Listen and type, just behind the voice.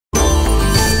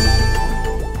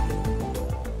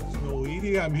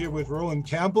me. I'm here with Rohan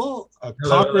Campbell, a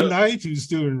Hello, hello. Cochranite who's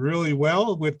doing really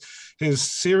well with his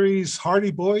series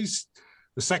Hardy Boys.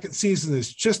 The second season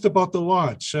is just about to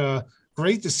launch.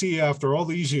 Great to see you after all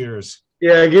these years.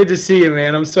 Yeah, good to see you,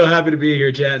 man. I'm so happy to be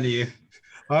here chatting to you.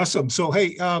 Awesome. So,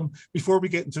 hey, before we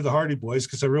get into the Hardy Boys,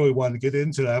 because I really want to get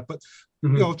into that, but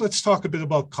Mhm. let's talk a bit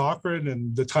about Cochrane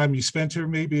and the time you spent here.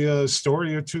 Maybe a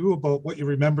story or two about what you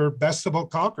remember best about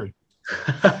Cochrane.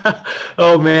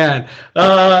 Oh man.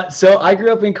 So I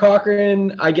grew up in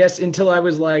Cochrane, I guess until I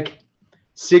was like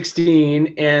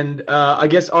 16, and I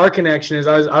guess our connection is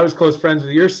I was close friends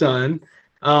with your son,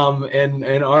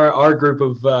 and our group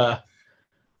of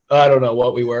I don't know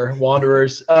what we were,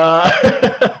 wanderers. Our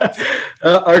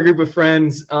group of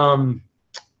friends.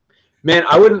 Man,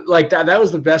 I wouldn't like that. That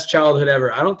was the best childhood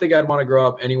ever. I don't think I'd want to grow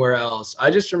up anywhere else.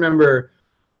 I just remember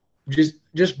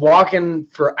just walking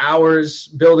for hours,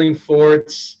 building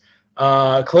forts,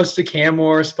 close to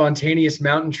Canmore, spontaneous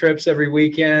mountain trips every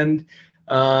weekend.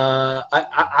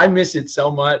 I miss it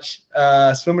so much.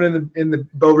 Swimming in the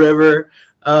Bow River,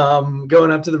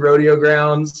 going up to the rodeo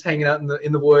grounds, hanging out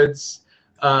in the woods.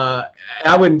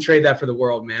 I wouldn't trade that for the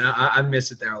world, man. I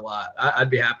miss it there a lot. I'd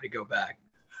be happy to go back.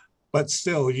 But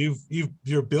still,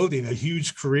 you're building a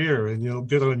huge career, and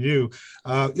good on you.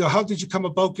 How did you come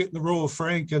about getting the role of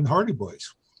Frank in Hardy Boys?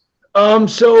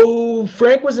 So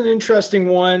Frank was an interesting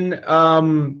one.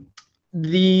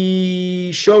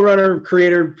 The showrunner,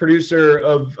 creator, producer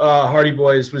of Hardy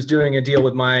Boys was doing a deal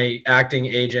with my acting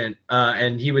agent,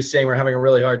 and he was saying we're having a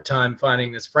really hard time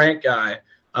finding this Frank guy.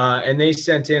 And they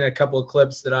sent in a couple of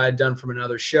clips that I had done from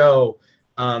another show,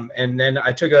 and then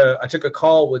I took a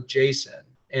call with Jason,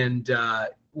 and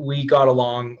we got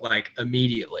along like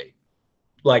immediately,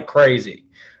 like crazy.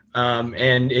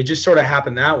 And it just sort of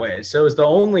happened that way. So it's the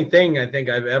only thing I think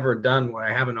I've ever done where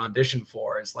I haven't auditioned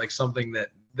for. Is like something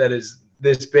that is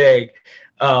this big.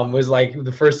 Was like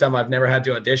the first time I've never had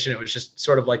to audition. It was just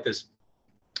sort of like this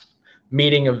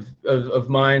meeting of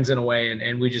minds in a way,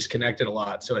 and we just connected a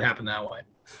lot. So it happened that way.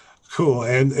 Cool.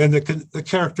 And the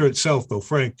character itself, though,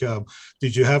 Frank,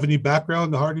 did you have any background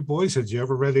in the Hardy Boys? Had you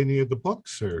ever read any of the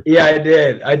books? Or Yeah, I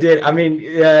did. I mean,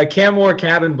 Canmore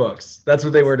cabin books. That's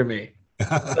what they were to me.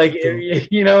 Like,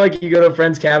 like you go to a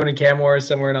friend's cabin in Canmore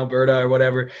somewhere in Alberta or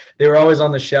whatever, they were always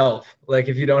on the shelf. Like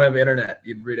if you don't have internet,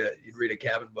 you'd read a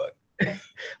cabin book.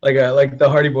 like the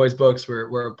Hardy Boys books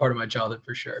were a part of my childhood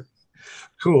for sure.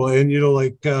 Cool. And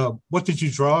what did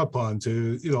you draw upon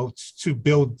to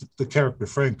build the character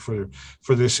Frank for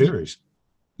this series?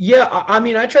 Yeah, I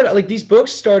mean, I tried to, like, these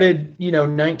books started,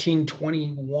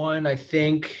 1921, I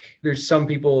think. There's some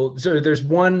people, so there's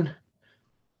one,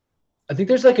 I think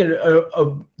there's like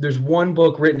there's one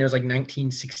book written, it was like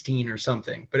 1916 or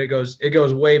something, but it goes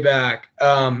way back.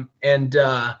 I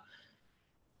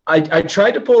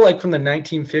tried to pull like from the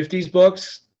 1950s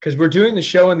books, because we're doing the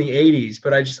show in the 80s,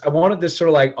 but I wanted this sort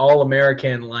of like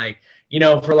all-American, like,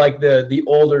 for like the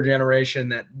older generation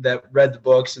that read the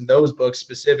books, and those books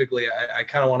specifically, I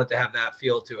kind of wanted to have that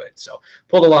feel to it. So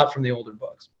pulled a lot from the older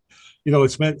books.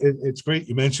 It's great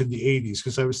you mentioned the 80s,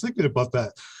 because I was thinking about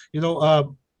that.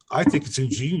 I think it's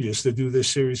ingenious to do this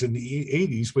series in the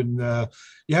 80s when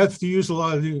you have to use a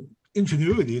lot of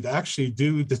ingenuity to actually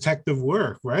do detective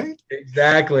work, right?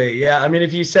 Exactly. Yeah. I mean,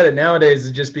 if you said it nowadays,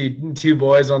 it'd just be two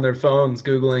boys on their phones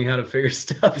Googling how to figure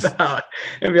stuff out.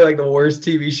 It'd be like the worst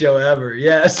TV show ever.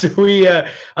 Yeah. So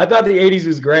I thought the 80s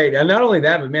was great. And not only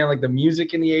that, but man, like the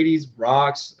music in the 80s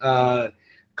rocks.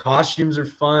 Costumes are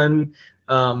fun.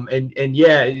 And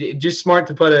yeah, just smart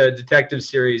to put a detective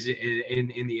series in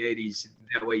the 80s.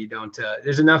 That way you don't,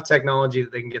 there's enough technology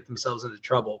that they can get themselves into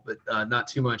trouble, but not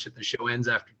too much if the show ends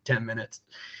after 10 minutes.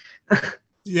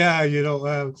 Yeah,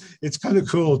 it's kind of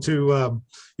cool to,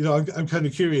 I'm kind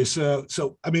of curious.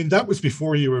 So, I mean, that was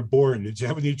before you were born. Did you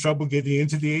have any trouble getting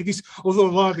into the 80s? Although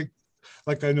a lot of,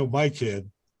 like, I know my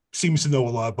kid seems to know a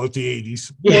lot about the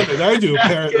 80s more than I do,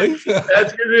 apparently.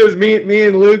 That's because it was me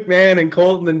and Luke, man, and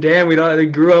Colton and Dan. We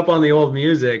grew up on the old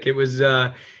music. It was,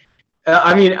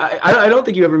 I mean, I don't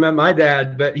think you ever met my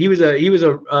dad, but he was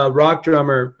a rock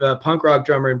drummer, punk rock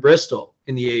drummer in Bristol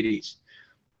in the 80s.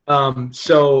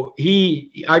 So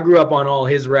I grew up on all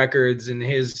his records and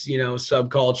his,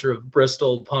 subculture of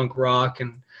Bristol punk rock.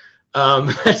 And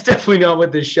that's definitely not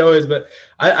what this show is. But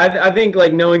I think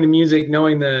like knowing the music,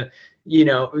 knowing the,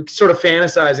 sort of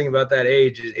fantasizing about that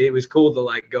age, it was cool to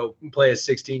like go play a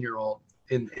 16-year-old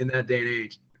in that day and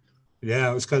age.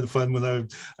 Yeah, it was kind of fun when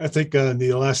I think in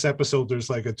the last episode there's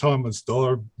like a Thomas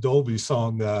Dolby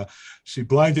song. She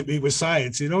blinded me with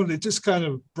science, and it just kind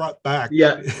of brought back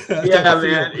Yeah. that Yeah,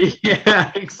 feel. man.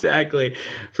 Yeah, exactly.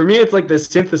 For me, it's like the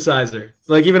synthesizer.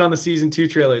 Like even on the season 2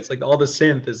 trailer, it's like all the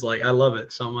synth is like I love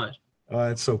it so much. Oh,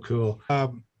 that's so cool.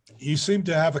 You seem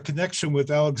to have a connection with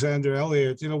Alexander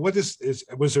Elliott. What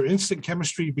was there instant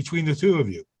chemistry between the two of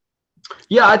you?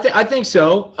 Yeah, I think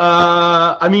so.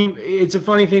 I mean, it's a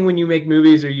funny thing when you make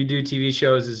movies or you do TV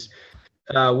shows is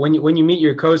when you meet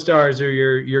your co-stars or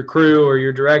your crew or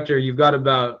your director, you've got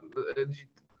about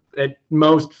at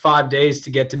most 5 days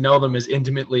to get to know them as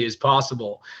intimately as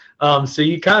possible. So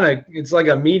it's like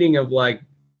a meeting of like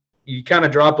you kind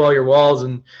of drop all your walls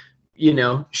and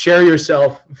share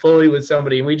yourself fully with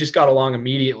somebody. And we just got along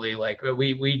immediately. Like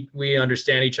we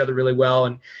understand each other really well.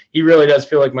 And he really does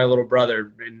feel like my little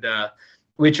brother. And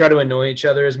we try to annoy each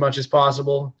other as much as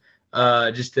possible.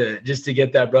 Just to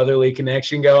get that brotherly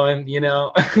connection going, try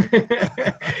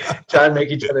to make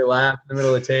each other laugh in the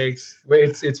middle of takes.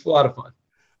 It's a lot of fun.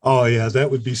 Oh yeah, that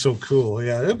would be so cool.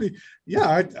 Yeah,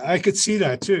 I could see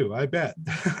that too. I bet.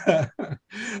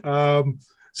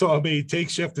 So how many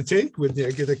takes you have to take when you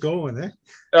get it going, eh?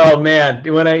 Oh man,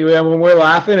 when we're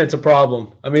laughing, it's a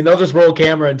problem. I mean, they'll just roll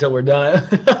camera until we're done.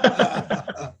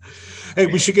 Hey,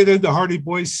 we should get into Hardy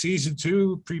Boys season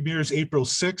 2. Premieres April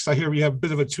 6th. I hear we have a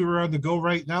bit of a tour on the go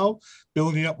right now,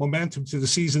 building up momentum to the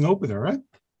season opener, right?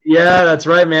 Yeah, that's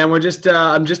right, man.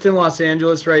 I'm just in Los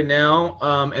Angeles right now,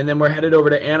 and then we're headed over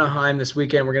to Anaheim this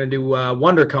weekend. We're gonna do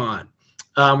WonderCon.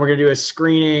 We're gonna do a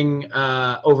screening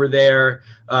over there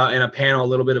and a panel, a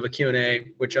little bit of a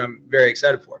Q&A, which I'm very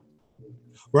excited for.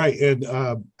 Right, and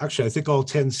actually, I think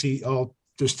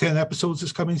there's 10 episodes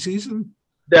this coming season.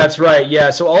 That's right. Yeah.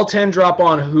 So all 10 drop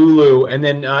on Hulu, and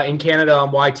then in Canada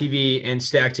on YTV and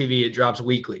Stack TV, it drops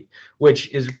weekly, which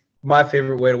is my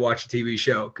favorite way to watch a TV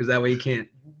show because that way you can't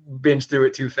binge through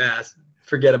it too fast.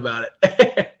 Forget about it.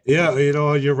 Yeah,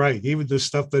 you're right. Even the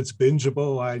stuff that's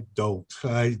bingeable, I don't.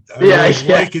 I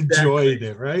like enjoying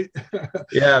it, right?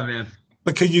 Yeah, man.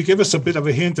 But can you give us a bit of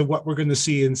a hint of what we're going to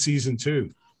see in season 2?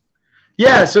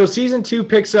 Yeah. So season 2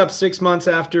 picks up 6 months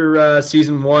after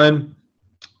season 1.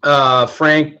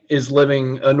 Frank is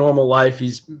living a normal life.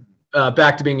 He's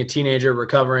back to being a teenager,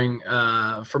 recovering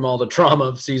from all the trauma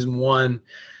of season 1,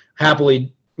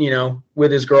 happily,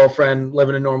 with his girlfriend,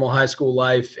 living a normal high school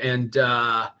life. And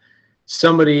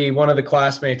one of the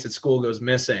classmates at school goes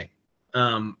missing.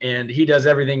 And he does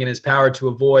everything in his power to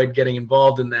avoid getting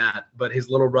involved in that. But his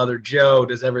little brother, Joe,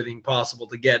 does everything possible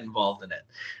to get involved in it.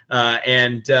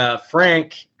 And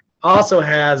Frank also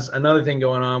has another thing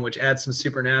going on, which adds some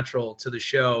supernatural to the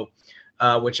show,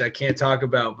 which I can't talk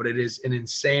about, but it is an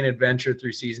insane adventure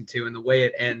through season 2. And the way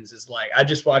it ends is like, I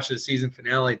just watched the season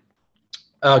finale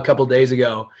a couple days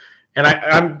ago, and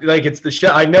I'm like, it's the show.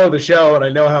 I know the show and I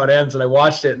know how it ends, and I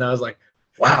watched it and I was like,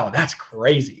 wow, that's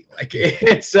crazy. Like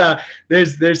it's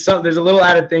there's a little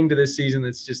added thing to this season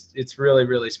it's really,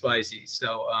 really spicy.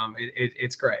 So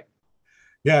it's great.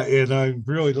 Yeah, and I'm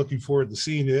really looking forward to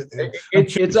seeing it.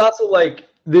 It's also like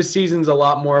this season's a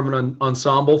lot more of an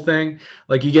ensemble thing.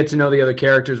 Like you get to know the other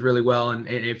characters really well, and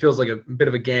it feels like a bit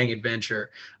of a gang adventure.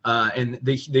 And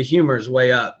the humor is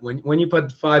way up. When you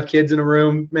put 5 kids in a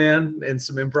room, man, and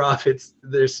some improv,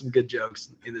 there's some good jokes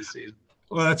in this season.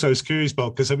 Well, that's what I was curious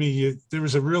about, because I mean, there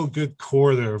was a real good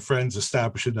core there of friends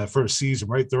established in that first season,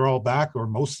 right? They're all back, or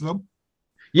most of them.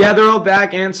 Yeah, they're all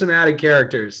back, and some added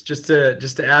characters just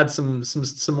to add some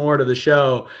more to the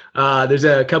show. There's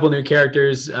a couple new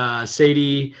characters.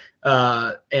 Sadie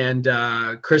and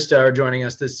Krista are joining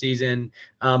us this season,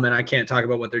 and I can't talk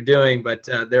about what they're doing, but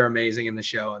they're amazing in the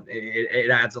show, and it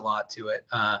adds a lot to it.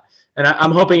 And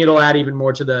I'm hoping it'll add even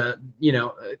more to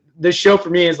this show for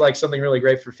me is like something really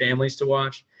great for families to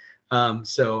watch.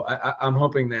 So I'm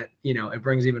hoping that it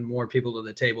brings even more people to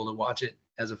the table to watch it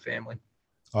as a family.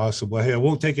 Awesome. Well, hey, I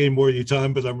won't take any more of your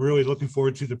time, but I'm really looking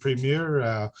forward to the premiere.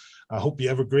 I hope you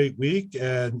have a great week,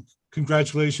 and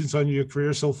congratulations on your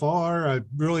career so far. I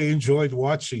really enjoyed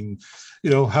watching,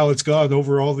 how it's gone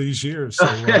over all these years. So,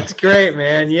 that's great,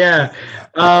 man. Yeah.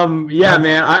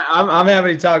 Man, I'm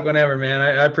happy to talk whenever, man.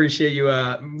 I appreciate you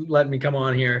letting me come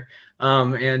on here.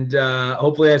 And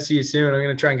hopefully I see you soon. I'm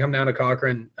going to try and come down to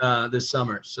Cochrane this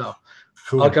summer. So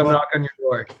cool. I'll come knock on your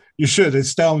door. You should.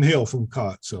 It's downhill from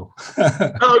Cot. So.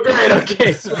 Oh, great.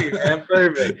 Okay, sweet, man.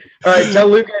 Perfect. All right. Tell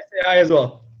Luke I say hi as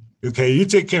well. Okay. You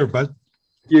take care, bud.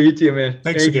 You too, man.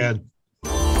 Thanks again.